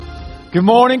Good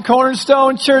morning,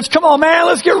 Cornerstone Church. Come on, man,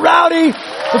 let's get rowdy.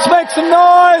 Let's make some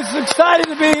noise. Excited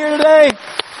to be here today.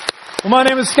 Well, my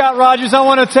name is Scott Rogers. I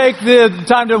want to take the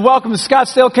time to welcome the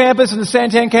Scottsdale campus and the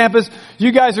Santan campus.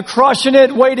 You guys are crushing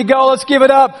it. Way to go. Let's give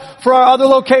it up for our other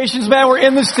locations, man. We're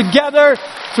in this together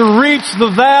to reach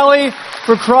the valley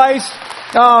for Christ.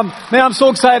 Man, I'm so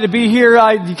excited to be here.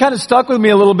 You kind of stuck with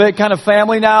me a little bit, kind of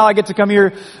family now. I get to come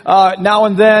here now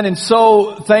and then, and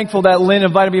so thankful that Lynn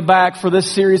invited me back for this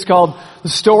series called The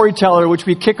Storyteller, which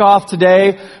we kick off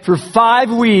today. For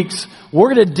 5 weeks,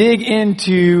 we're going to dig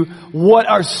into what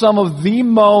are some of the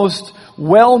most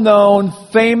well-known,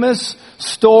 famous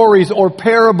stories or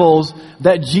parables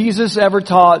that Jesus ever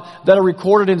taught that are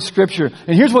recorded in Scripture.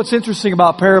 And here's what's interesting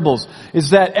about parables,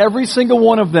 is that every single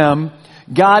one of them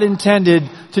God intended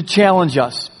to challenge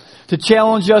us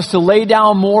to lay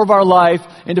down more of our life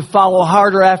and to follow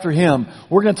harder after Him.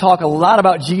 We're going to talk a lot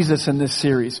about Jesus in this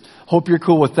series. Hope you're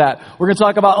cool with that. We're going to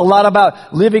talk a lot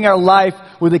about living our life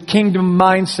with a kingdom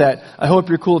mindset. I hope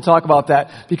you're cool to talk about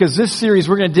that, because this series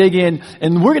we're going to dig in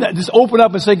and we're going to just open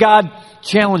up and say, God,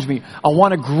 challenge me. I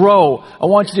want to grow. I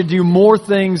want you to do more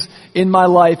things in my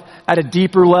life at a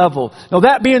deeper level. Now,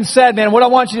 that being said, man, what I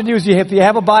want you to do is if you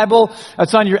have a Bible,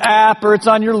 it's on your app or it's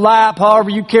on your lap,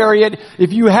 however you carry it.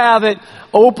 If you have it,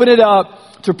 open it up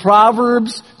to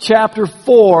Proverbs chapter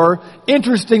 4.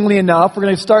 Interestingly enough, we're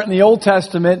going to start in the Old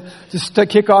Testament just to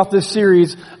kick off this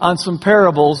series on some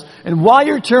parables. And while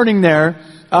you're turning there,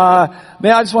 man,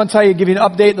 I just want to tell you, give you an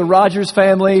update, the Rogers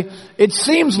family. It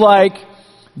seems like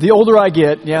the older I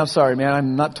get, yeah, I'm sorry, man,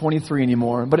 I'm not 23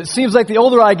 anymore, but it seems like the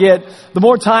older I get, the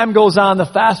more time goes on, the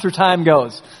faster time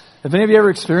goes. Have any of you ever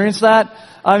experienced that?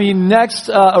 I mean,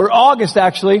 August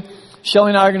actually, Shelly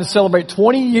and I are going to celebrate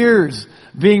 20 years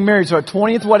being married. So our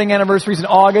 20th wedding anniversary is in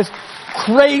August.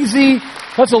 Crazy.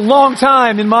 That's a long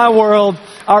time in my world.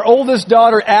 Our oldest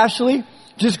daughter, Ashley,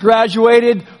 just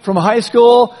graduated from high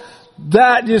school.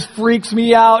 That just freaks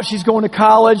me out. She's going to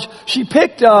college. She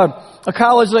picked a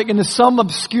college like in some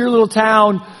obscure little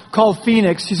town called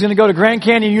Phoenix. She's going to go to Grand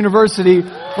Canyon University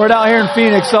right out here in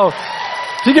Phoenix. So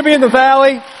she can be in the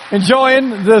valley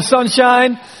enjoying the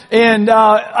sunshine. And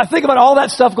I think about all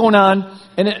that stuff going on,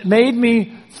 and it made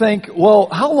me think, well,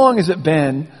 how long has it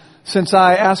been since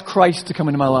I asked Christ to come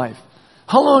into my life?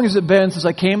 How long has it been since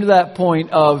I came to that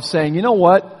point of saying, you know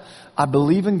what? I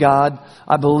believe in God.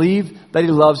 I believe that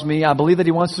He loves me. I believe that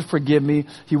He wants to forgive me.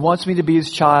 He wants me to be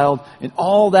His child and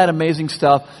all that amazing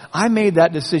stuff. I made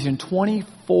that decision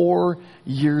 24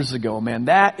 years ago, man.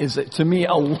 That is, to me,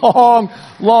 a long,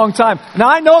 long time. Now,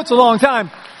 I know it's a long time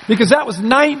because that was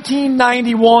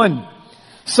 1991.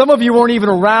 Some of you weren't even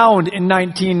around in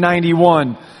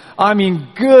 1991. I mean,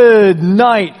 good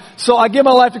night. So I gave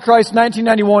my life to Christ in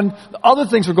 1991. Other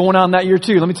things were going on that year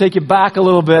too. Let me take you back a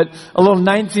little bit. A little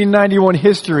 1991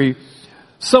 history.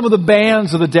 Some of the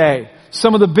bands of the day.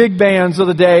 Some of the big bands of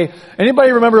the day.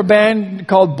 Anybody remember a band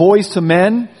called Boyz II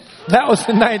Men? That was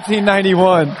in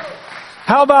 1991.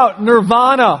 How about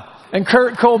Nirvana and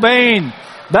Kurt Cobain?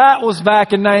 That was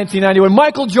back in 1991.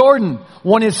 Michael Jordan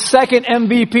won his second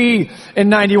MVP in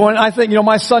 91. I think,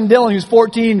 my son Dylan, who's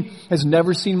 14, has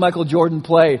never seen Michael Jordan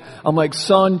play. I'm like,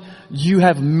 son, you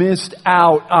have missed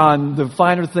out on the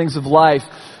finer things of life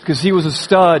because he was a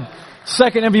stud.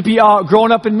 Second MVP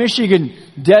growing up in Michigan.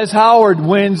 Des Howard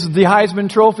wins the Heisman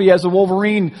Trophy as a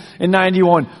Wolverine in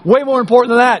 91. Way more important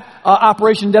than that,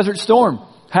 Operation Desert Storm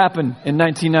happened in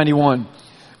 1991.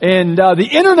 And the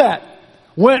internet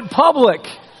went public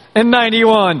in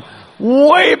 91.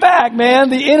 Way back, man.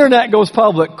 The internet goes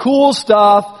public. Cool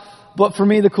stuff. But for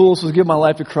me, the coolest was give my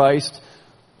life to Christ.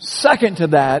 Second to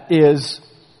that is,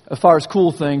 as far as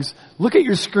cool things, look at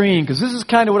your screen, because this is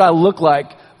kind of what I look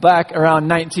like back around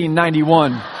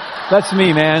 1991. That's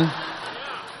me, man.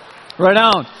 Right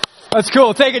on. That's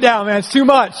cool. Take it down, man. It's too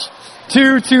much.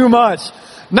 Too much.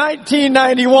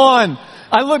 1991.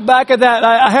 I look back at that.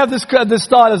 I have this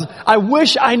thought as, I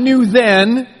wish I knew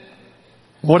then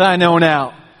what I know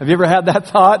now. Have you ever had that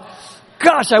thought?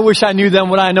 Gosh, I wish I knew then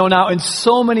what I know now in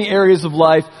so many areas of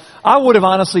life. I would have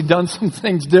honestly done some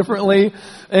things differently,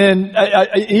 and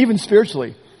even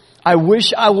spiritually. I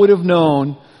wish I would have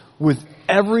known, with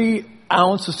every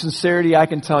ounce of sincerity I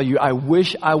can tell you, I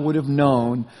wish I would have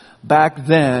known back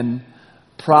then,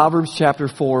 Proverbs chapter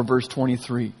 4, verse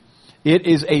 23. It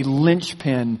is a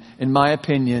linchpin, in my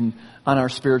opinion, on our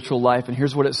spiritual life. And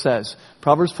here's what it says.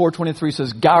 Proverbs 4:23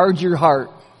 says, guard your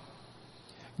heart.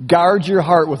 Guard your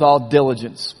heart with all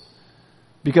diligence,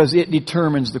 because it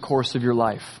determines the course of your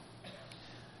life.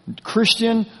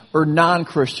 Christian or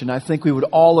non-Christian, I think we would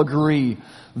all agree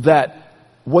that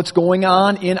what's going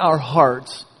on in our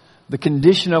hearts, the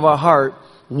condition of our heart,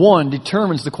 one,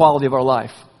 determines the quality of our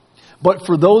life. But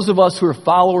for those of us who are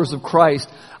followers of Christ,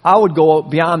 I would go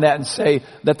beyond that and say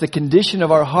that the condition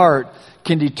of our heart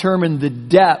can determine the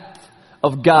depth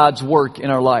of God's work in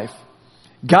our life.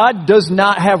 God does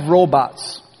not have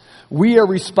robots. We are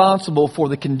responsible for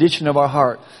the condition of our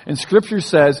heart. And Scripture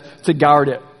says to guard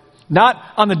it. Not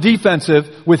on the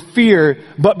defensive with fear,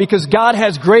 but because God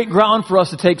has great ground for us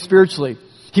to take spiritually.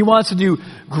 He wants to do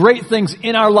great things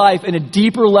in our life in a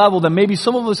deeper level than maybe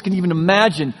some of us can even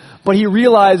imagine. But He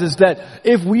realizes that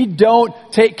if we don't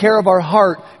take care of our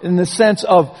heart in the sense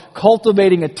of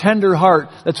cultivating a tender heart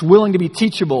that's willing to be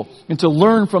teachable and to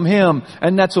learn from Him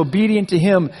and that's obedient to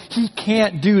Him, He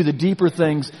can't do the deeper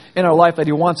things in our life that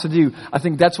He wants to do. I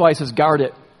think that's why He says guard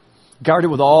it. Guard it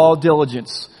with all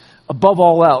diligence, above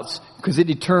all else, because it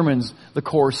determines the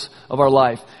course of our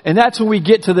life. And that's when we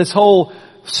get to this whole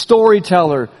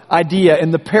storyteller idea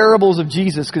in the parables of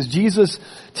Jesus, because Jesus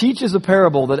teaches a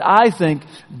parable that I think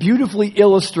beautifully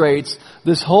illustrates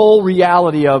this whole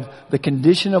reality of the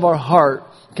condition of our heart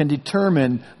can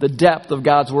determine the depth of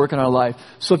God's work in our life.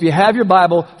 So if you have your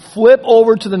Bible, flip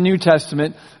over to the New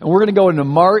Testament, and we're going to go into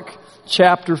Mark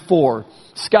chapter 4.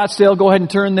 Scottsdale, go ahead and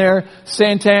turn there.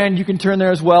 Santan, you can turn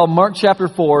there as well. Mark chapter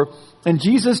 4. And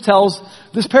Jesus tells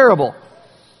this parable.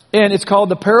 And it's called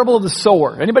the parable of the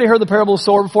sower. Anybody heard the parable of the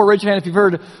sower before? Raise your hand if you've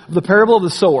heard of the parable of the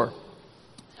sower.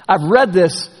 I've read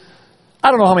this,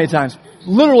 I don't know how many times,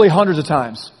 literally hundreds of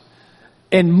times.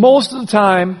 And most of the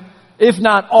time, if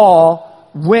not all,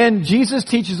 when Jesus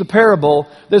teaches a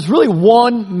parable, there's really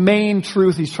one main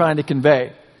truth He's trying to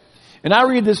convey. And I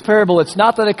read this parable, it's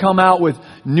not that I come out with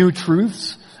new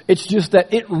truths. It's just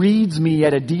that it reads me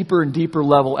at a deeper and deeper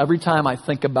level every time I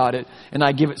think about it and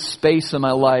I give it space in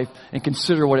my life and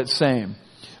consider what it's saying.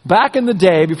 Back in the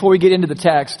day, before we get into the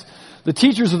text, the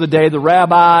teachers of the day, the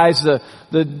rabbis, the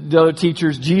other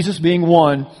teachers, Jesus being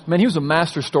one, man, he was a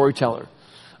master storyteller.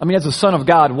 I mean, as the Son of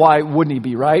God, why wouldn't He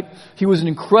be, right? He was an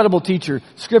incredible teacher.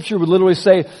 Scripture would literally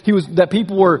say that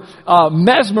people were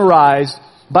mesmerized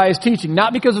by His teaching,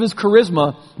 not because of His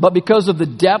charisma, but because of the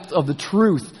depth of the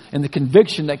truth and the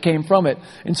conviction that came from it.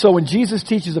 And so when Jesus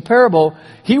teaches a parable,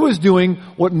 He was doing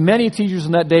what many teachers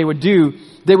in that day would do.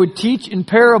 They would teach in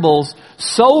parables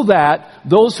so that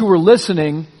those who were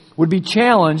listening would be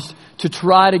challenged to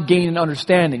try to gain an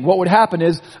understanding. What would happen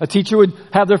is a teacher would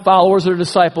have their followers or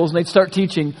disciples and they'd start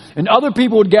teaching, and other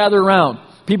people would gather around.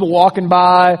 People walking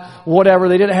by, whatever.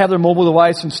 They didn't have their mobile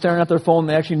device and staring at their phone.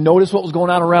 They actually noticed what was going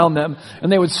on around them.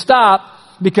 And they would stop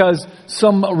because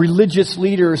some religious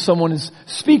leader or someone is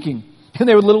speaking. And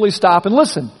they would literally stop and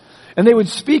listen. And they would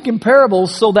speak in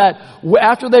parables so that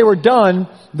after they were done,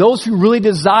 those who really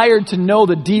desired to know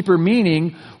the deeper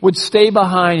meaning would stay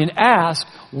behind and ask,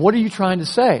 what are you trying to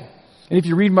say? And if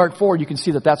you read Mark 4, you can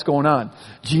see that that's going on.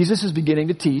 Jesus is beginning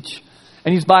to teach,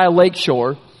 and He's by a lake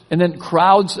shore. And then a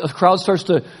crowd starts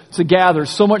to gather,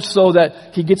 so much so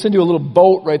that He gets into a little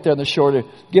boat right there on the shore to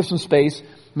give some space.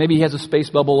 Maybe He has a space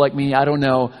bubble like me, I don't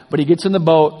know. But He gets in the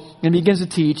boat and begins to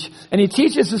teach. And He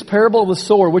teaches this parable of the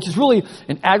sower, which is really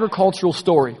an agricultural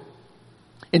story.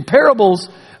 And parables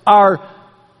are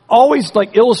always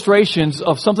like illustrations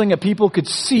of something that people could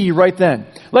see right then.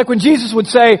 Like when Jesus would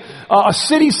say, a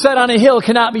city set on a hill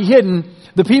cannot be hidden,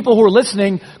 the people who were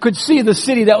listening could see the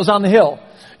city that was on the hill.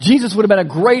 Jesus would have been a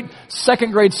great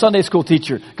second grade Sunday school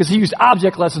teacher because he used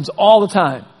object lessons all the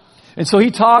time. And so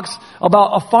He talks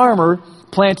about a farmer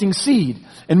planting seed.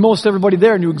 And most everybody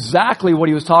there knew exactly what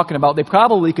He was talking about. They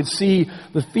probably could see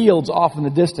the fields off in the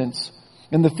distance.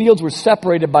 And the fields were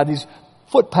separated by these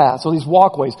footpaths or these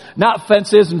walkways. Not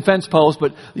fences and fence posts,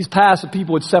 but these paths that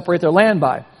people would separate their land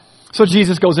by. So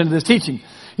Jesus goes into this teaching.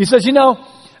 He says,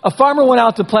 a farmer went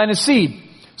out to plant his seed.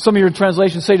 Some of your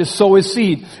translations say to sow his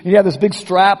seed. And he had this big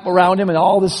strap around him and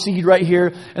all this seed right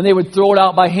here, and they would throw it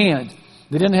out by hand.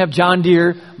 They didn't have John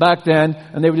Deere back then,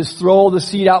 and they would just throw the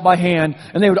seed out by hand.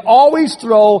 And they would always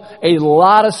throw a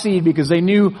lot of seed because they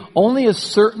knew only a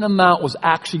certain amount was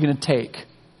actually going to take.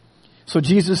 So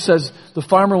Jesus says the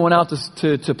farmer went out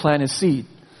to plant his seed.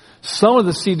 Some of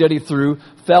the seed that he threw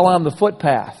fell on the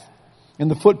footpath.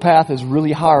 And the footpath is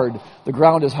really hard. The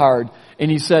ground is hard. And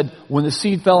He said, when the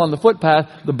seed fell on the footpath,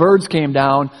 the birds came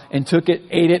down and took it,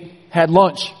 ate it, had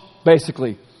lunch,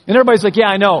 basically. And everybody's like, yeah,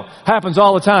 I know. Happens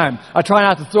all the time. I try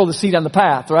not to throw the seed on the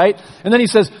path, right? And then He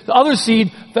says, the other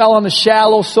seed fell on the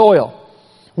shallow soil,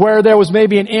 where there was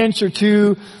maybe an inch or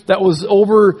two that was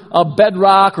over a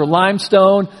bedrock or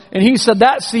limestone. And He said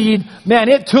that seed, man,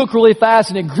 it took really fast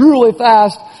and it grew really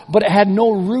fast, but it had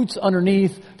no roots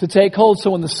underneath to take hold. So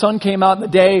when the sun came out in the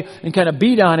day and kind of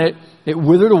beat on it, it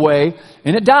withered away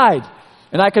and it died.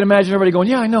 And I can imagine everybody going,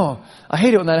 yeah, I know. I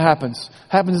hate it when that happens.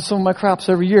 Happens in some of my crops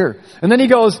every year. And then he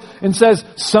goes and says,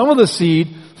 some of the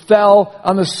seed fell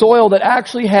on the soil that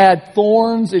actually had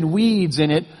thorns and weeds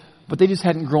in it, but they just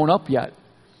hadn't grown up yet.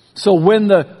 So when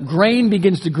the grain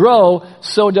begins to grow,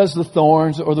 so does the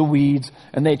thorns or the weeds,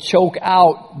 and they choke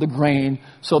out the grain,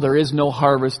 so there is no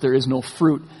harvest, there is no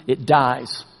fruit. It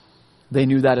dies. They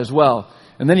knew that as well.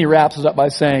 And then he wraps it up by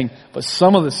saying, but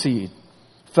some of the seed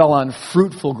fell on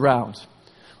fruitful ground,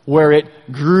 where it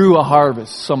grew a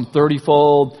harvest, some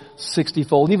 30-fold,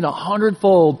 60-fold, even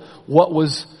 100-fold what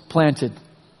was planted.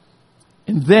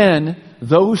 And then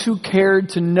those who cared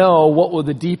to know what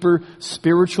the deeper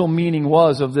spiritual meaning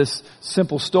was of this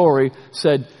simple story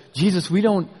said, Jesus, we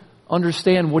don't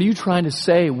understand. What are you trying to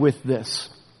say with this?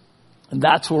 And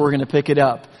that's where we're going to pick it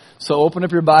up. So open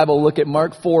up your Bible, look at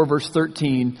Mark 4, verse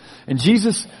 13. And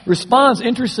Jesus responds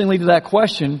interestingly to that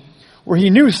question where he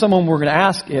knew someone were going to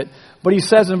ask it. But he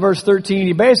says in verse 13,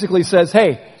 he basically says,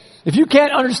 hey, if you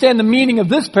can't understand the meaning of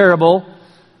this parable,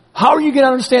 how are you going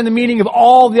to understand the meaning of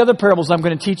all the other parables I'm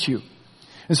going to teach you?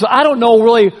 And so I don't know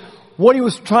really what he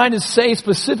was trying to say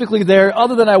specifically there,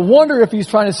 other than I wonder if he's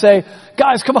trying to say,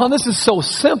 guys, come on, this is so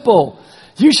simple.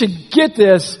 You should get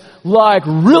this like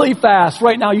really fast.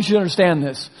 Right now, you should understand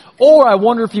this. Or I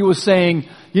wonder if he was saying,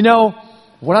 you know,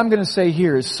 what I'm going to say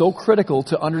here is so critical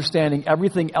to understanding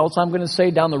everything else I'm going to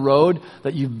say down the road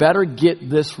that you better get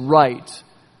this right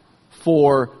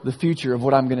for the future of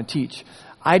what I'm going to teach.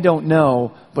 I don't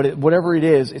know, but whatever it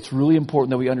is, it's really important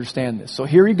that we understand this. So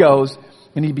here he goes,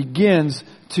 and he begins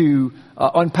to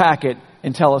unpack it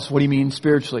and tell us what he means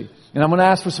spiritually. And I'm going to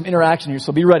ask for some interaction here,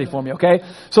 so be ready for me, okay?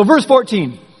 So verse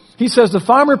 14, he says, the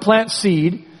farmer plants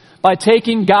seed by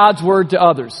taking God's word to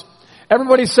others.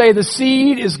 Everybody say, the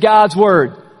seed is God's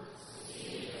word.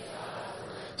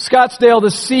 Scottsdale,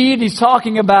 the seed he's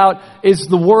talking about is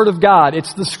the Word of God.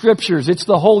 It's the Scriptures. It's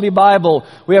the Holy Bible.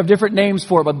 We have different names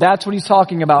for it, but that's what he's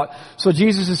talking about. So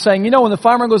Jesus is saying, you know, when the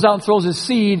farmer goes out and throws his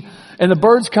seed and the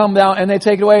birds come down and they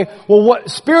take it away, well, what,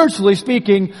 spiritually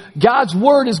speaking, God's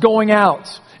Word is going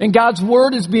out. And God's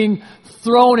Word is being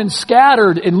thrown and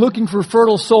scattered and looking for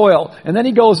fertile soil. And then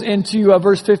he goes into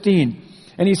verse 15.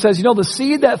 And he says, you know, the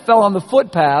seed that fell on the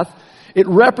footpath, it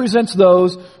represents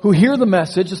those who hear the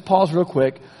message. Just pause real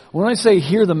quick. When I say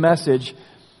hear the message,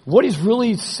 what he's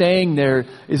really saying there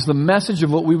is the message of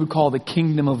what we would call the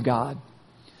kingdom of God.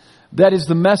 That is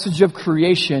the message of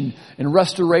creation and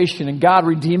restoration and God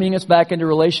redeeming us back into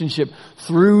relationship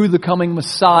through the coming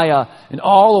Messiah and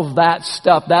all of that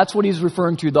stuff. That's what he's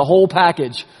referring to, the whole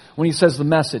package, when he says the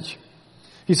message.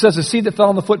 He says the seed that fell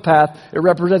on the footpath, it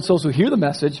represents those who hear the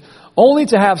message, only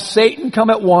to have Satan come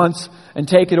at once and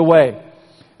take it away.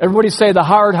 Everybody say the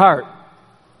hard heart.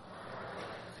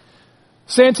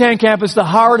 Santan Campus, the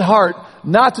hard heart,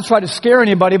 not to try to scare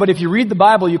anybody, but if you read the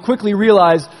Bible, you quickly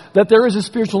realize that there is a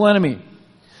spiritual enemy.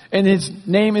 And his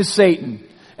name is Satan.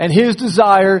 And his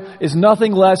desire is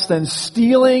nothing less than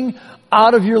stealing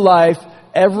out of your life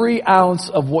every ounce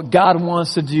of what God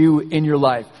wants to do in your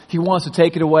life. He wants to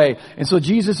take it away. And so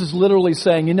Jesus is literally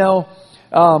saying, you know,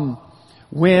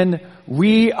 when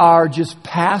we are just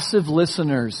passive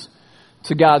listeners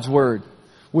to God's Word,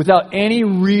 without any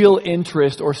real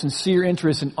interest or sincere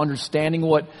interest in understanding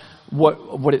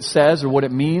what it says or what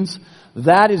it means,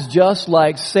 that is just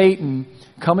like Satan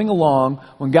coming along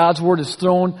when God's Word is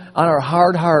thrown on our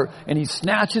hard heart and he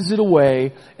snatches it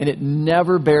away and it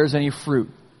never bears any fruit.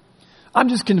 I'm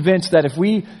just convinced that if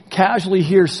we casually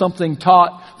hear something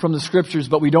taught from the Scriptures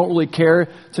but we don't really care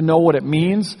to know what it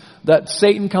means, that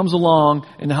Satan comes along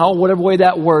and whatever way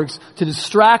that works to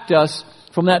distract us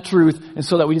from that truth, and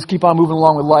so that we just keep on moving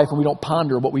along with life and we don't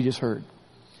ponder what we just heard.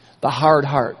 The hard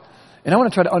heart. And I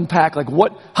want to try to unpack how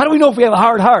do we know if we have a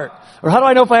hard heart? Or how do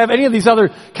I know if I have any of these other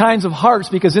kinds of hearts?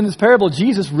 Because in this parable,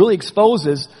 Jesus really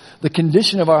exposes the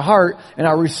condition of our heart and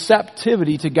our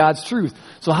receptivity to God's truth.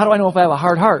 So how do I know if I have a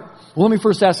hard heart? Well, let me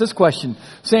first ask this question.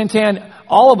 Santan,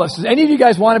 all of us, does any of you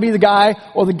guys want to be the guy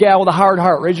or the gal with a hard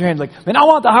heart? Raise your hand like, man, I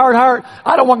want the hard heart.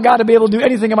 I don't want God to be able to do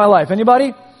anything in my life.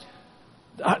 Anybody?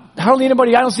 Hardly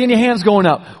anybody. I don't see any hands going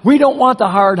up. We don't want the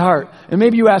hard heart. And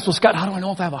maybe you ask, well, Scott, how do I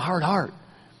know if I have a hard heart?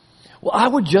 Well, I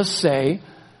would just say,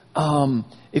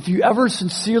 if you ever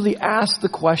sincerely ask the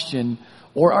question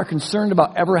or are concerned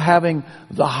about ever having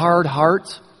the hard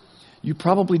heart, you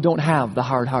probably don't have the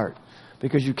hard heart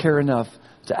because you care enough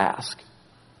to ask.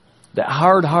 That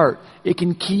hard heart, it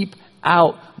can keep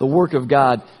out the work of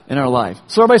God in our life.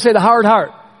 So everybody say the hard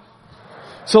heart.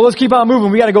 So let's keep on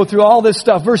moving. We got to go through all this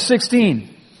stuff. Verse 16.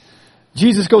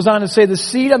 Jesus goes on to say, the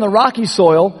seed on the rocky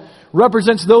soil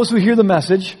represents those who hear the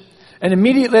message, and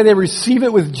immediately they receive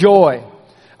it with joy.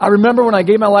 I remember when I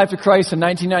gave my life to Christ in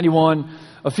 1991,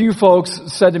 a few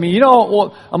folks said to me,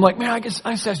 I'm like, man, I just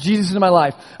asked Jesus into my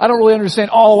life. I don't really understand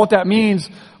all what that means,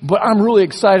 but I'm really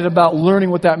excited about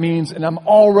learning what that means, and I'm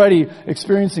already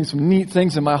experiencing some neat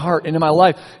things in my heart and in my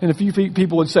life. And a few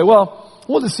people would say, well,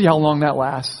 we'll just see how long that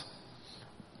lasts.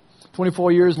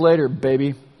 24 years later,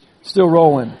 baby, still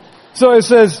rolling. So it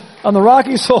says, on the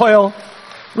rocky soil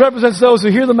represents those who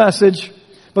hear the message,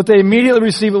 but they immediately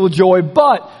receive it with joy.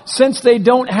 But since they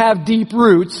don't have deep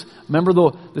roots, remember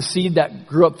the seed that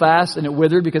grew up fast and it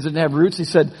withered because it didn't have roots? He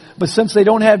said, but since they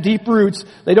don't have deep roots,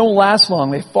 they don't last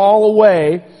long. They fall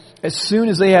away as soon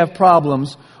as they have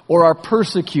problems or are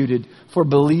persecuted for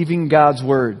believing God's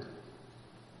word.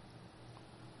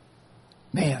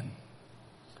 Man.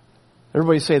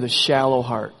 Everybody say the shallow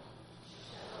heart.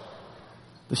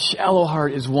 The shallow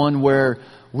heart is one where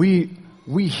we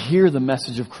hear the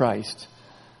message of Christ.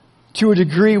 To a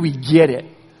degree, we get it.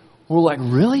 We're like,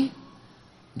 really?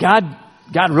 God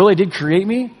really did create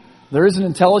me? There is an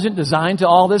intelligent design to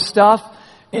all this stuff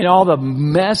and all the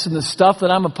mess and the stuff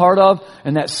that I'm a part of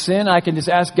and that sin. I can just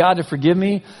ask God to forgive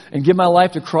me and give my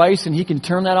life to Christ, and He can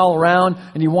turn that all around,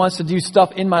 and He wants to do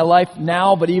stuff in my life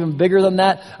now, but even bigger than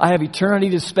that. I have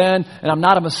eternity to spend, and I'm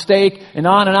not a mistake, and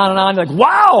on and on and on. You're like,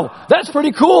 wow, that's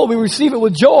pretty cool. We receive it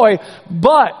with joy,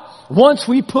 but once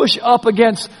we push up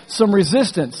against some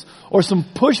resistance or some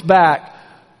pushback,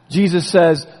 Jesus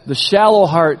says the shallow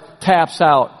heart taps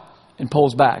out and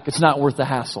pulls back. It's not worth the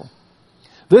hassle.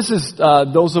 This is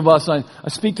those of us, I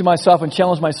speak to myself and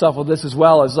challenge myself with this as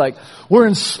well, as like, we're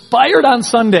inspired on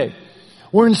Sunday.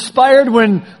 We're inspired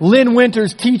when Lynn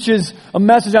Winters teaches a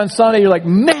message on Sunday. You're like,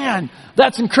 man,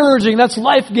 that's encouraging. That's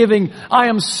life-giving. I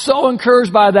am so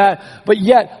encouraged by that. But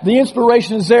yet, the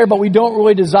inspiration is there, but we don't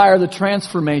really desire the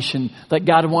transformation that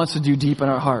God wants to do deep in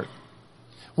our heart.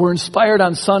 We're inspired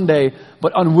on Sunday,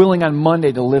 but unwilling on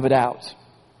Monday to live it out.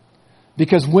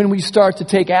 Because when we start to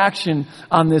take action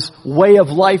on this way of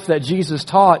life that Jesus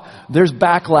taught, there's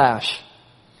backlash.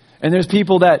 And there's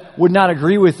people that would not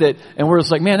agree with it. And we're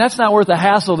just like, man, that's not worth the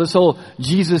hassle, this whole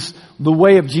Jesus, the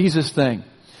way of Jesus thing.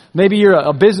 Maybe you're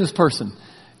a business person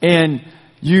and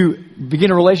you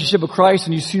begin a relationship with Christ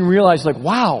and you soon realize, like,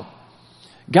 wow,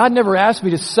 God never asked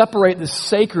me to separate the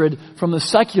sacred from the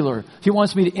secular. He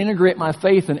wants me to integrate my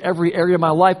faith in every area of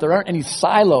my life. There aren't any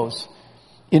silos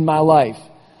in my life.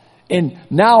 And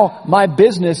now my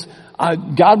business,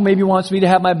 God maybe wants me to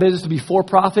have my business to be for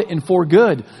profit and for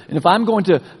good. And if I'm going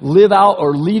to live out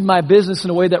or lead my business in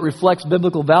a way that reflects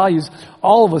biblical values,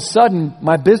 all of a sudden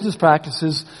my business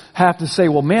practices have to say,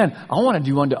 well, man, I want to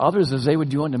do unto others as they would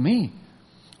do unto me.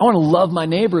 I want to love my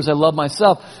neighbor as I love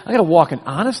myself. I got to walk in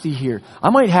honesty here. I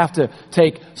might have to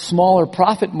take smaller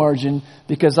profit margin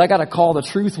because I got to call the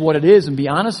truth what it is and be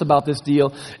honest about this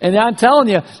deal. And I'm telling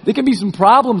you, there can be some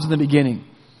problems in the beginning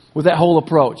with that whole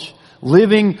approach.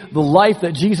 Living the life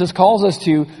that Jesus calls us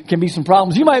to can be some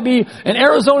problems. You might be an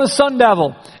Arizona Sun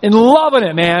Devil and loving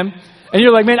it, man. And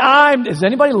you're like, man, is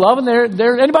anybody loving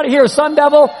anybody here a Sun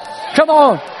Devil? Come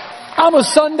on. I'm a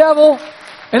Sun Devil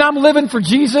and I'm living for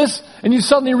Jesus. And you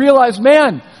suddenly realize,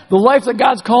 man, the life that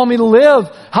God's calling me to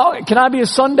live, how can I be a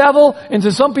Sun Devil? And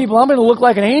to some people, I'm going to look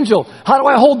like an angel. How do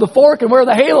I hold the fork and wear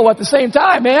the halo at the same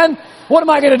time, man? What am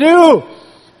I going to do?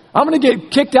 I'm going to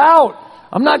get kicked out.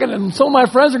 Some of my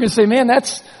friends are going to say, man, that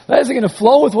isn't going to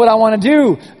flow with what I want to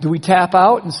do. Do we tap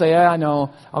out and say, I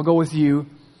know, I'll go with you?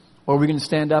 Or are we going to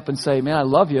stand up and say, man, I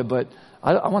love you, but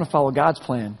I want to follow God's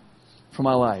plan for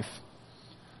my life?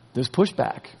 There's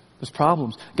pushback. There's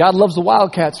problems. God loves the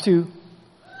wildcats too.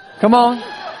 Come on.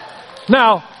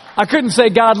 Now, I couldn't say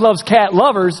God loves cat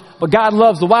lovers, but God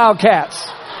loves the wildcats.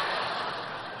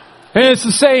 And it's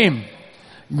the same.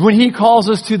 When He calls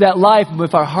us to that life,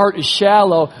 if our heart is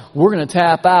shallow, we're going to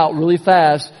tap out really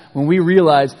fast when we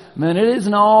realize, man, it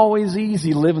isn't always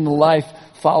easy living the life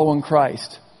following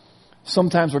Christ.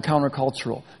 Sometimes we're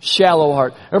countercultural. Shallow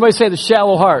heart. Everybody say the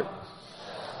shallow heart.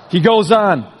 He goes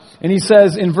on and he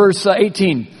says in verse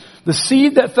 18, the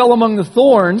seed that fell among the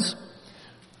thorns,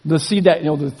 the seed that,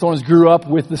 the thorns grew up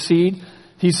with the seed.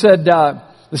 He said,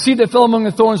 the seed that fell among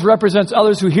the thorns represents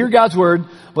others who hear God's word,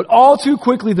 but all too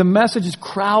quickly the message is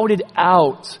crowded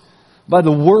out by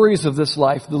the worries of this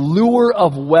life, the lure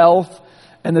of wealth,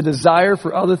 and the desire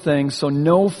for other things, so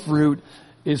no fruit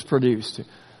is produced.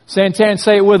 Santan,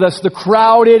 say it with us, the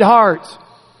crowded heart.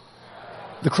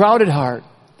 The crowded heart.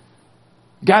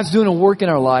 God's doing a work in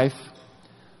our life,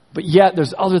 but yet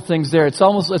there's other things there. It's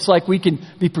like we can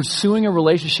be pursuing a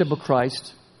relationship with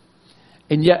Christ,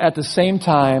 and yet at the same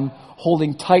time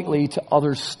holding tightly to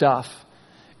other stuff.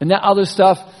 And that other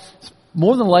stuff,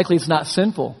 more than likely it's not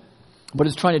sinful, but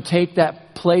it's trying to take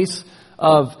that place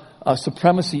of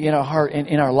supremacy in our heart and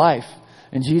in our life.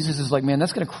 And Jesus is like, man,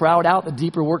 that's going to crowd out the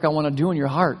deeper work I want to do in your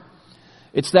heart.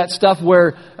 It's that stuff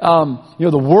where,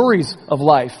 the worries of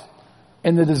life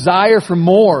and the desire for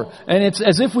more. And it's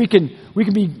as if we can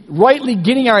be rightly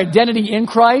getting our identity in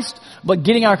Christ, but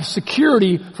getting our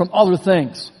security from other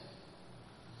things.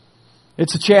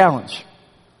 It's a challenge.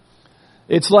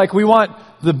 It's like we want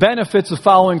the benefits of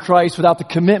following Christ without the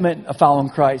commitment of following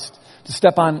Christ, to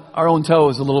step on our own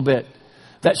toes a little bit.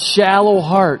 That shallow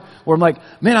heart where I'm like,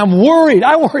 man, I'm worried.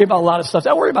 I worry about a lot of stuff.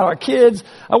 I worry about our kids.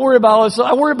 I worry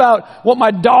about what my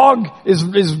dog is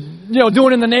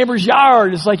doing in the neighbor's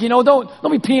yard. It's like,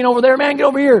 don't be peeing over there, man, get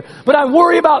over here. But I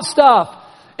worry about stuff.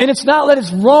 And it's not that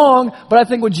it's wrong, but I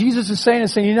think what Jesus is saying,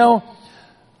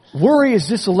 worry is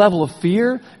just a level of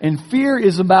fear, and fear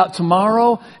is about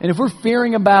tomorrow. And if we're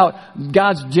fearing about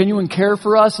God's genuine care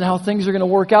for us and how things are going to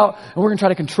work out, and we're going to try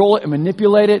to control it and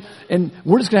manipulate it, and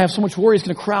we're just going to have so much worry, it's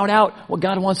going to crowd out what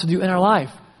God wants to do in our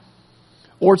life.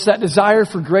 Or it's that desire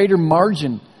for greater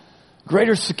margin,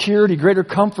 greater security, greater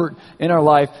comfort in our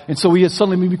life. And so we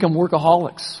become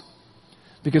workaholics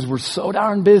because we're so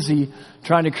darn busy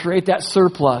trying to create that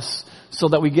surplus so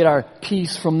that we get our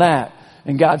peace from that.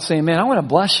 And God's saying, man, I want to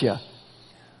bless you.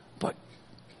 But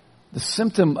the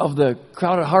symptom of the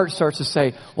crowded heart starts to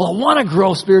say, well, I want to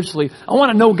grow spiritually. I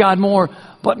want to know God more.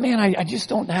 But man, I just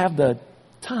don't have the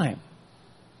time.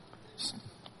 It's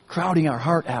crowding our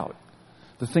heart out.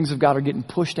 The things of God are getting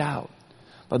pushed out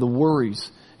by the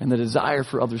worries and the desire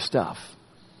for other stuff.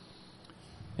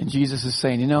 And Jesus is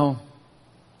saying,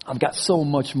 I've got so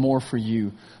much more for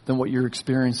you than what you're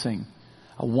experiencing.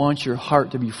 I want your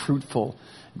heart to be fruitful.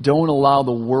 Don't allow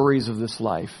the worries of this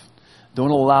life.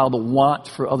 Don't allow the want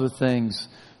for other things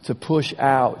to push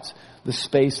out the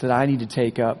space that I need to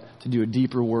take up to do a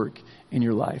deeper work in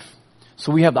your life.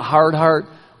 So we have the hard heart.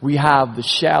 We have the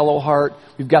shallow heart.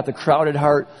 We've got the crowded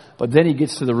heart. But then he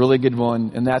gets to the really good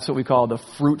one, and that's what we call the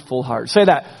fruitful heart. Say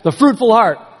that. The fruitful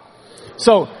heart.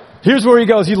 So here's where he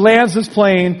goes. He lands this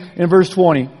plane in verse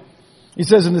 20. He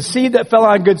says, "And the seed that fell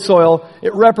on good soil,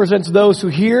 it represents those who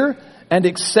hear and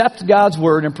accept God's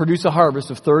word and produce a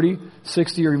harvest of 30,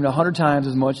 60, or even 100 times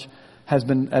as much has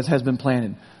been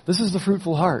planted." This is the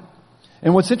fruitful heart.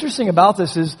 And what's interesting about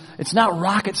this is it's not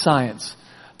rocket science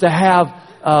to have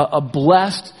a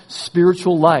blessed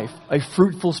spiritual life, a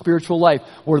fruitful spiritual life,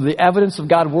 where the evidence of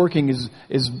God working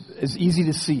is easy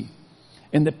to see,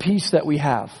 in the peace that we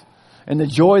have, and the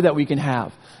joy that we can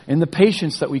have, and the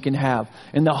patience that we can have,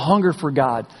 and the hunger for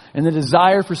God, and the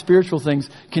desire for spiritual things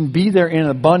can be there in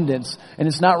abundance. And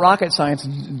it's not rocket science.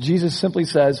 Jesus simply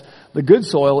says the good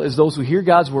soil is those who hear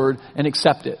God's word and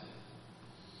accept it.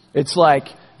 It's like,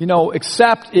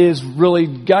 accept is really,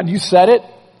 God, you said it.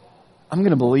 I'm going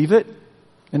to believe it.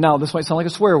 And now this might sound like a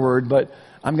swear word, but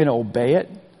I'm going to obey it.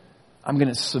 I'm going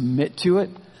to submit to it.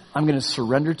 I'm going to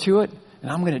surrender to it.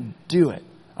 And I'm going to do it.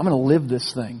 I'm going to live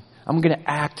this thing. I'm going to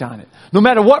act on it. No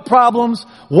matter what problems,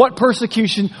 what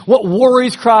persecution, what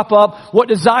worries crop up, what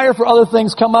desire for other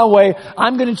things come my way,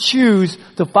 I'm going to choose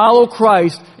to follow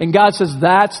Christ. And God says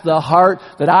that's the heart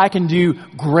that I can do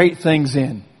great things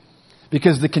in.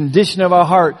 Because the condition of our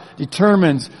heart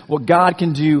determines what God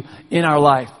can do in our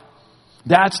life.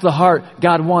 That's the heart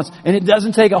God wants. And it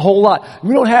doesn't take a whole lot.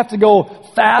 We don't have to go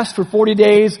fast for 40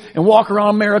 days and walk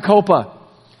around Maricopa.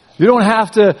 You don't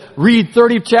have to read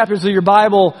 30 chapters of your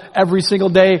Bible every single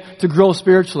day to grow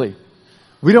spiritually.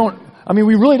 We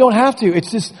really don't have to.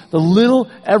 It's just the little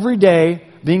every day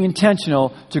being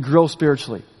intentional to grow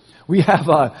spiritually. We have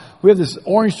this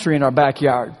orange tree in our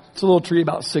backyard. It's a little tree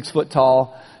about 6 foot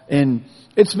tall, and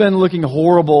it's been looking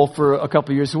horrible for a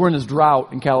couple of years. So we're in this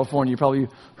drought in California. You probably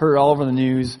heard it all over the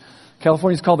news.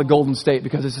 California's called the Golden State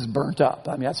because it's just burnt up.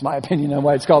 That's my opinion on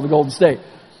why it's called the Golden State.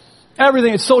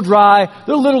 Everything, it's so dry.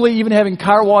 They're literally even having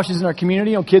car washes in our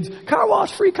community. Kids, car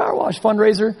wash, free car wash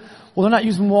fundraiser. Well, they're not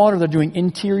using water. They're doing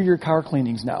interior car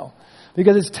cleanings now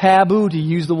because it's taboo to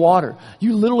use the water.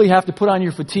 You literally have to put on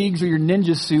your fatigues or your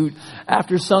ninja suit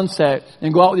after sunset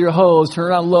and go out with your hose,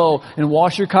 turn it on low, and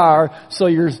wash your car so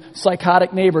your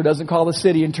psychotic neighbor doesn't call the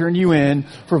city and turn you in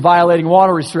for violating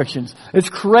water restrictions. It's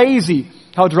crazy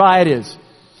how dry it is.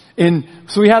 And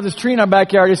so we have this tree in our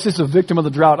backyard. It's just a victim of the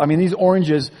drought. These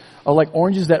oranges are like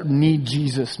oranges that need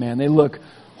Jesus, man. They look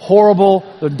horrible.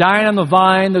 They're dying on the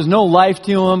vine. There's no life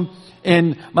to them.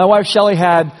 And my wife Shelly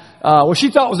had what she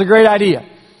thought was a great idea.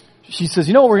 She says,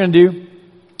 you know what we're going to do?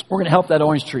 We're going to help that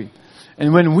orange tree.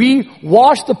 And when we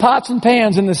wash the pots and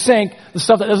pans in the sink, the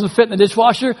stuff that doesn't fit in the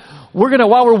dishwasher,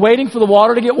 while we're waiting for the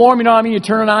water to get warm, you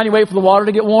turn it on, you wait for the water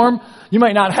to get warm. You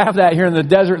might not have that here in the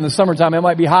desert in the summertime. It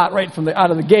might be hot right from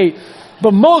out of the gate.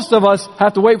 But most of us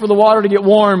have to wait for the water to get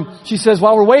warm. She says,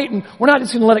 while we're waiting, we're not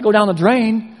just going to let it go down the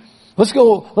drain. Let's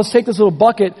take this little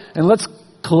bucket and let's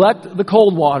collect the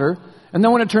cold water. And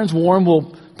then when it turns warm,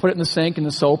 we'll put it in the sink and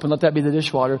the soap and let that be the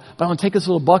dishwater. But I'm going to take this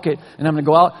little bucket and I'm going to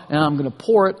go out and I'm going to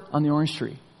pour it on the orange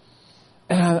tree.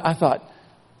 And I thought,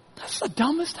 that's the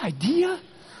dumbest idea.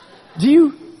 Do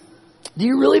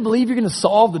you really believe you're going to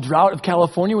solve the drought of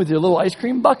California with your little ice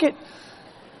cream bucket?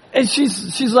 And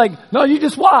she's like, no, you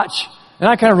just watch. And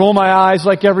I kind of roll my eyes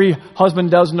like every husband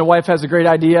does when the wife has a great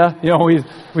idea. You know, we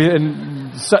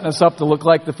setting us up to look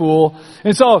like the fool.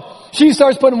 And so she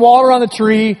starts putting water on the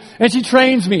tree and she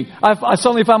trains me. I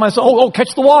suddenly find myself,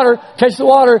 catch the water.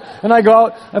 And I go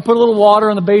out and put a little water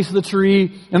on the base of the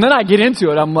tree. And then I get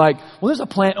into it. I'm like, well, there's a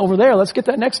plant over there. Let's get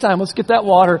that next time. Let's get that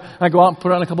water. And I go out and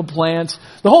put on a couple plants.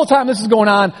 The whole time this is going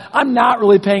on, I'm not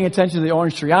really paying attention to the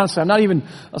orange tree. Honestly,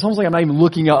 it's almost like I'm not even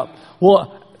looking up.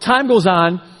 Well, time goes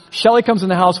on. Shelly comes in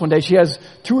the house one day. She has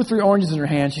 2 or 3 oranges in her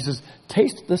hand. She says,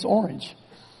 taste this orange.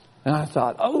 And I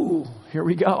thought, oh, here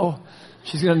we go.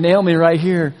 She's going to nail me right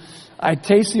here. I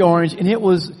taste the orange, and it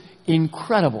was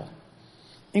incredible.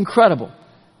 Incredible.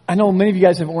 I know many of you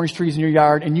guys have orange trees in your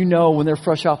yard, and you know when they're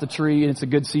fresh off the tree and it's a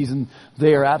good season,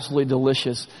 they are absolutely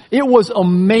delicious. It was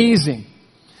amazing.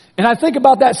 And I think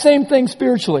about that same thing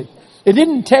spiritually. It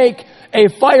didn't take a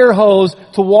fire hose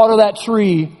to water that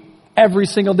tree every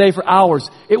single day for hours.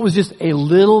 It was just a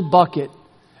little bucket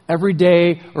every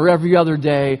day or every other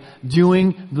day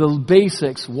doing the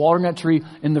basics, watering that tree,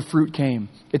 and the fruit came.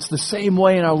 It's the same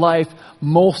way in our life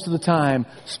most of the time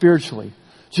spiritually.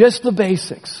 Just the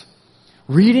basics.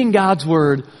 Reading God's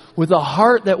Word with a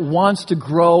heart that wants to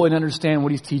grow and understand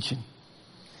what He's teaching.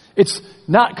 It's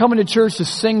not coming to church to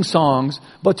sing songs,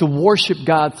 but to worship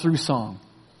God through song.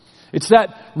 It's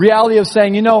that reality of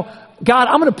saying, you know, God,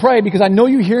 I'm going to pray because I know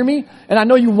you hear me and I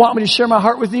know you want me to share my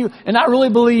heart with you. And I really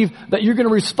believe that you're going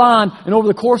to respond. And over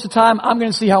the course of time, I'm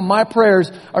going to see how my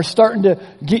prayers are starting to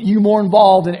get you more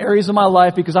involved in areas of my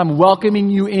life because I'm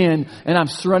welcoming you in and I'm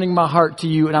surrendering my heart to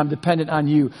you and I'm dependent on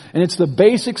you. And it's the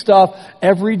basic stuff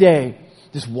every day,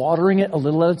 just watering it a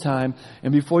little at a time.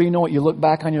 And before you know it, you look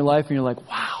back on your life and you're like,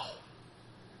 wow,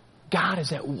 God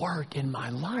is at work in my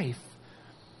life.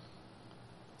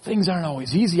 Things aren't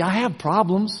always easy. I have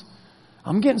problems.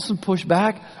 I'm getting some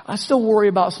pushback. I still worry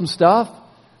about some stuff.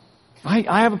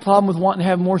 I have a problem with wanting to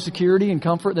have more security and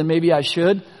comfort than maybe I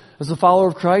should as a follower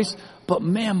of Christ. But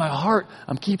man, my heart,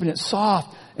 I'm keeping it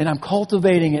soft and I'm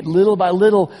cultivating it little by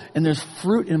little and there's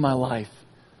fruit in my life.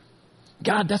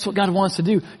 God, that's what God wants to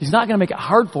do. He's not going to make it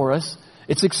hard for us.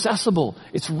 It's accessible.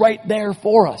 It's right there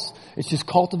for us. It's just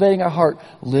cultivating our heart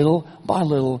little by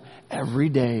little every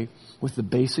day with the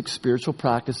basic spiritual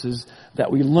practices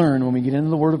that we learn when we get into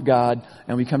the Word of God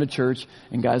and we come to church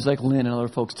and guys like Lynn and other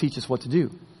folks teach us what to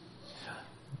do.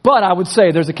 But I would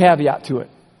say there's a caveat to it.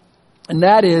 And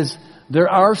that is there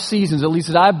are seasons, at least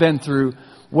that I've been through,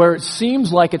 where it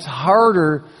seems like it's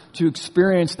harder to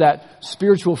experience that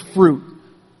spiritual fruit,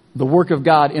 the work of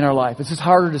God in our life. It's just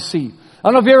harder to see. I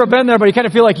don't know if you've ever been there, but you kind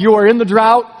of feel like you are in the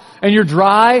drought and you're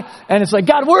dry and it's like,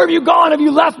 God, where have you gone? Have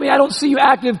you left me? I don't see you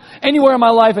active anywhere in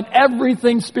my life, and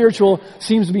everything spiritual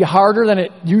seems to be harder than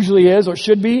it usually is or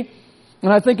should be.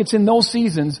 And I think it's in those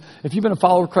seasons, if you've been a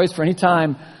follower of Christ for any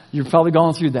time, you've probably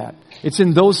gone through that. It's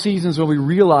in those seasons when we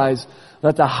realize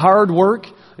that the hard work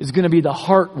is going to be the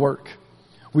heart work.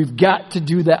 We've got to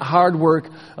do that hard work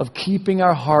of keeping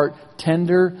our heart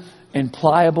tender and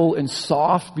pliable and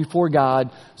soft before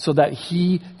God so that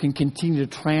He can continue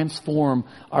to transform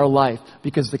our life,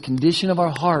 because the condition of our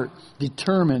heart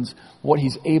determines what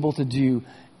He's able to do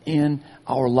in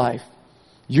our life.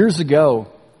 Years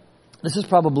ago, this is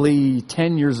probably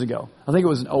 10 years ago. I think it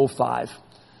was in 05,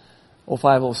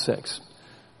 06.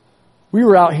 We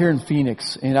were out here in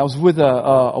Phoenix and I was with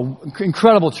a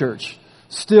incredible church.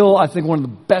 Still, I think one of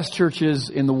the best churches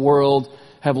in the world.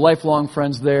 Have lifelong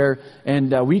friends there.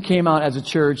 And we came out as a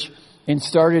church and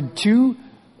started 2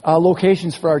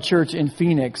 locations for our church in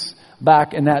Phoenix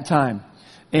back in that time.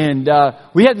 And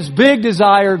we had this big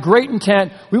desire, great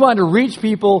intent. We wanted to reach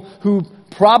people who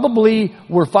probably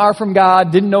were far from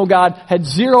God, didn't know God, had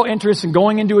zero interest in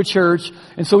going into a church.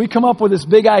 And so we come up with this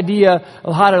big idea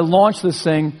of how to launch this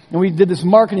thing. And we did this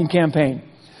marketing campaign.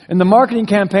 And the marketing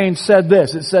campaign said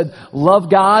this. It said, love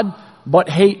God, but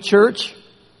hate church.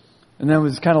 And then it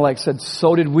was kind of like said,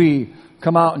 so did we.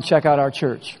 Come out and check out our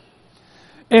church.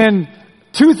 And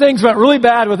 2 things went really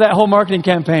bad with that whole marketing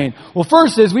campaign. Well,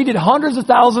 first is we did hundreds of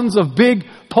thousands of big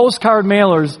postcard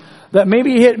mailers that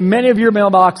maybe hit many of your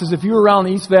mailboxes if you were around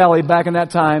the East Valley back in that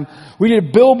time. We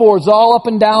did billboards all up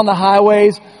and down the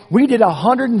highways. We did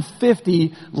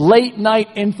 150 late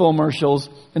night infomercials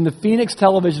in the Phoenix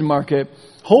television market,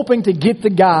 hoping to get the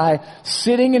guy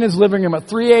sitting in his living room at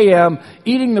 3 a.m.,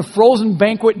 eating the frozen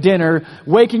banquet dinner,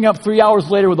 waking up 3 hours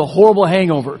later with a horrible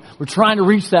hangover. We're trying to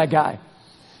reach that guy.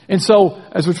 And so,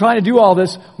 as we're trying to do all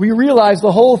this, we realized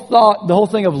the whole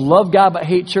thing of love God but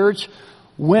hate church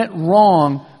went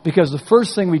wrong, because the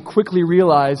first thing we quickly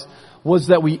realized was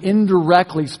that we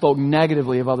indirectly spoke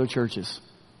negatively of other churches.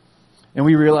 And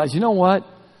we realized, you know what?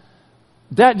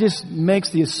 That just makes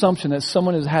the assumption that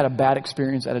someone has had a bad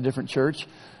experience at a different church.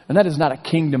 And that is not a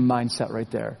kingdom mindset right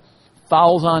there.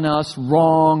 Fouls on us,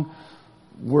 wrong,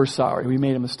 we're sorry, we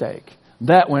made a mistake.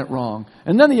 That went wrong.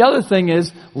 And then the other thing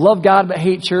is, love God but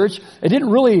hate church. It didn't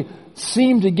really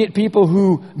seem to get people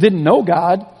who didn't know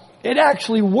God. It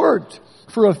actually worked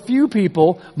for a few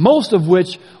people, most of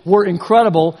which were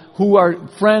incredible, who are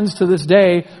friends to this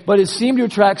day. But it seemed to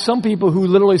attract some people who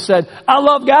literally said, I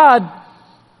love God,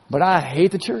 but I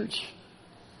hate the church.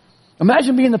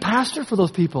 Imagine being the pastor for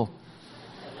those people.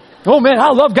 Oh man,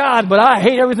 I love God, but I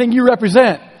hate everything you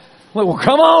represent. Like, well,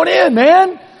 come on in,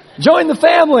 man. Join the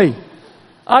family.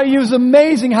 It was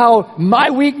amazing how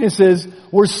my weaknesses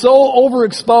were so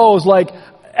overexposed. Like,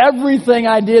 everything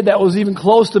I did that was even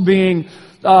close to being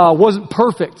wasn't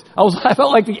perfect. I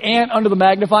felt like the ant under the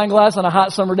magnifying glass on a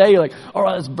hot summer day. You're like, all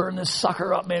right, let's burn this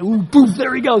sucker up, man. Ooh, poof,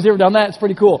 there he goes. You ever done that? It's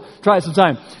pretty cool. Try it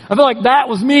sometime. I felt like that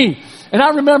was me. And I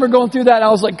remember going through that, and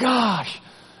I was like, gosh.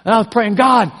 And I was praying,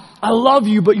 God, I love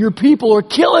you, but your people are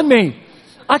killing me.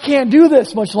 I can't do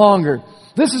this much longer.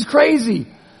 This is crazy.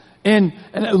 And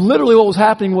literally what was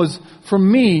happening was, for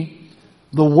me,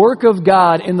 the work of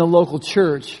God in the local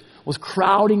church was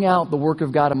crowding out the work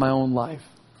of God in my own life.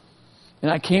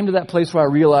 And I came to that place where I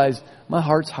realized my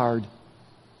heart's hard.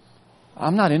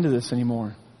 I'm not into this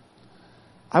anymore.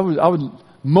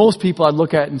 Most people I'd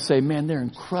look at and say, man, they're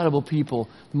incredible people,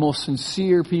 the most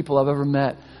sincere people I've ever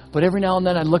met. But every now and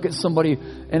then I'd look at somebody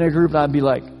in a group and I'd be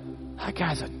like, that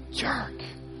guy's a jerk.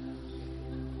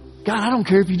 God, I don't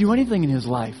care if you do anything in his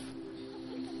life.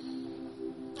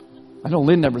 I know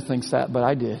Lynn never thinks that, but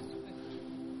I did.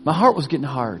 My heart was getting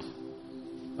hard.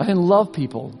 I didn't love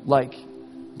people like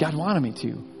God wanted me to.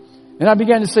 And I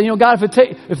began to say, you know, God,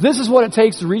 if this is what it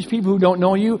takes to reach people who don't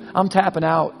know you, I'm tapping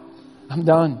out. I'm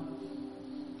done.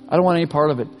 I don't want any part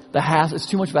of it. It's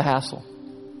too much of a hassle.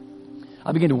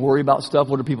 I began to worry about stuff.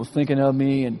 What are people thinking of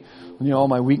me? And, you know, all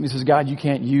my weaknesses. God, you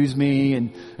can't use me.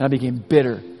 And I became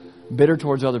bitter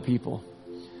towards other people.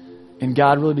 And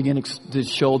God really began to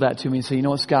show that to me and say, you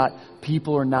know what, Scott,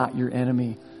 people are not your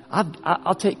enemy.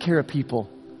 I'll take care of people.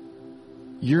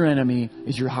 Your enemy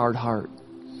is your hard heart.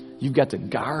 You've got to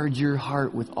guard your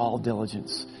heart with all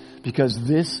diligence, because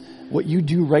what you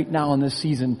do right now in this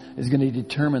season is going to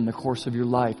determine the course of your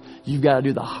life. You've got to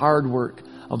do the hard work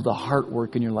of the heart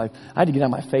work in your life. I had to get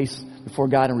on my face before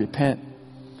God and repent.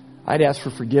 I had to ask for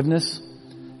forgiveness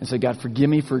and say, God, forgive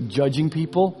me for judging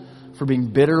people, for being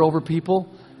bitter over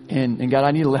people. And God,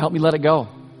 I need to help me let it go.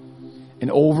 And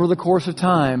over the course of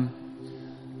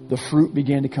time, the fruit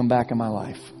began to come back in my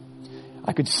life.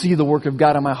 I could see the work of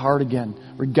God in my heart again.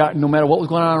 No matter what was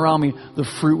going on around me, the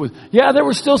fruit was, there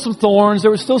were still some thorns.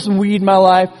 There was still some weed in my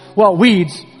life. Well,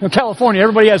 weeds. In California,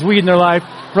 everybody has weed in their life,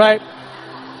 right?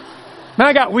 Man,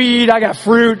 I got weed. I got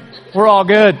fruit. We're all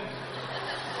good.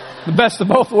 The best of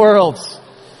both worlds.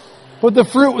 But the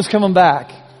fruit was coming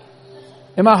back.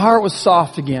 And my heart was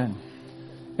soft again.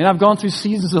 And I've gone through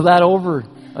seasons of that over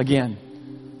again.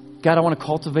 God, I want to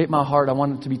cultivate my heart. I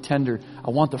want it to be tender. I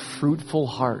want the fruitful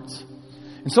heart.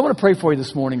 And so I want to pray for you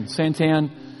this morning. Santan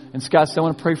and Scott, I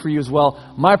want to pray for you as well.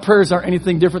 My prayers aren't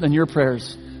anything different than your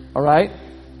prayers. All right?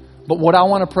 But what I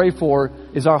want to pray for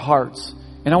is our hearts.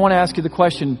 And I want to ask you the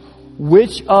question,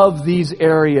 which of these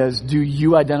areas do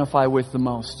you identify with the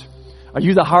most? Are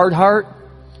you the hard heart,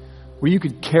 where you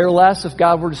could care less if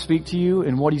God were to speak to you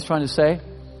and what he's trying to say?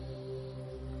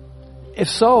 If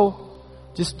so,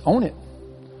 just own it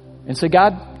and say,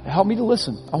 God, help me to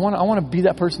listen. I want to be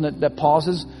that person that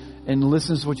pauses and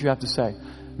listens to what you have to say.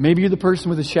 Maybe you're the person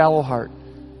with a shallow heart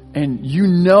and you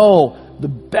know the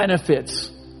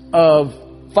benefits of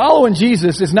following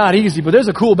Jesus is not easy, but there's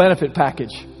a cool benefit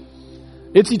package.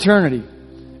 It's eternity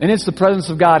and it's the presence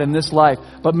of God in this life.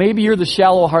 But maybe you're the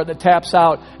shallow heart that taps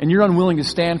out and you're unwilling to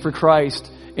stand for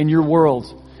Christ in your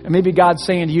world. And maybe God's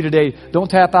saying to you today, don't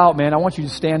tap out, man. I want you to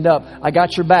stand up. I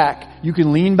got your back. You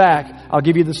can lean back. I'll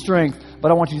give you the strength.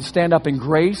 But I want you to stand up in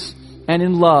grace and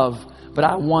in love. But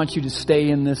I want you to stay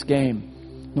in this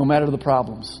game, no matter the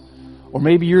problems. Or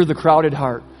maybe you're the crowded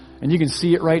heart. And you can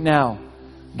see it right now.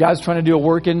 God's trying to do a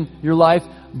work in your life,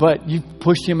 but you've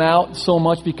pushed Him out so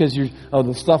much because of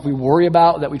the stuff we worry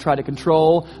about, that we try to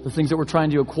control, the things that we're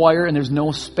trying to acquire, and there's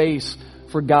no space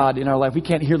for God in our life. We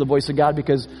can't hear the voice of God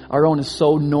because our own is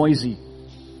so noisy.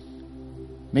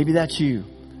 Maybe that's you.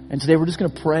 And today we're just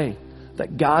going to pray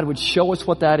that God would show us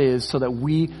what that is so that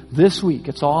we, this week,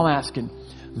 that's all I'm asking,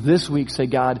 this week say,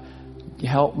 God,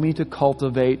 help me to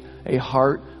cultivate a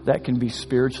heart that can be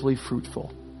spiritually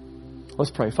fruitful.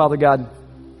 Let's pray. Father God,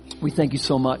 we thank you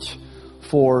so much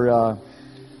for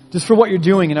just for what you're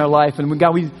doing in our life. And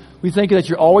God, we thank you that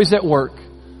you're always at work.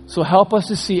 So help us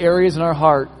to see areas in our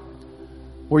heart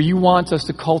where you want us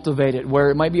to cultivate it, where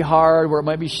it might be hard, where it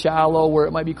might be shallow, where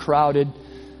it might be crowded.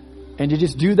 And to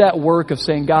just do that work of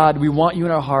saying, God, we want you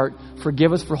in our heart.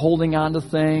 Forgive us for holding on to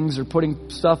things or putting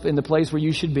stuff in the place where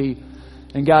you should be.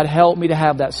 And God, help me to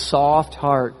have that soft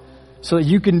heart so that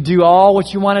you can do all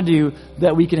what you want to do,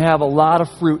 that we can have a lot of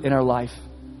fruit in our life.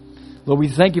 Lord, we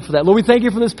thank you for that. Lord, we thank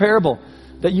you for this parable,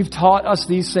 that you've taught us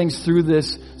these things through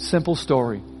this simple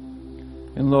story.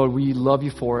 And Lord, we love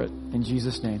you for it. In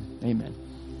Jesus' name, amen.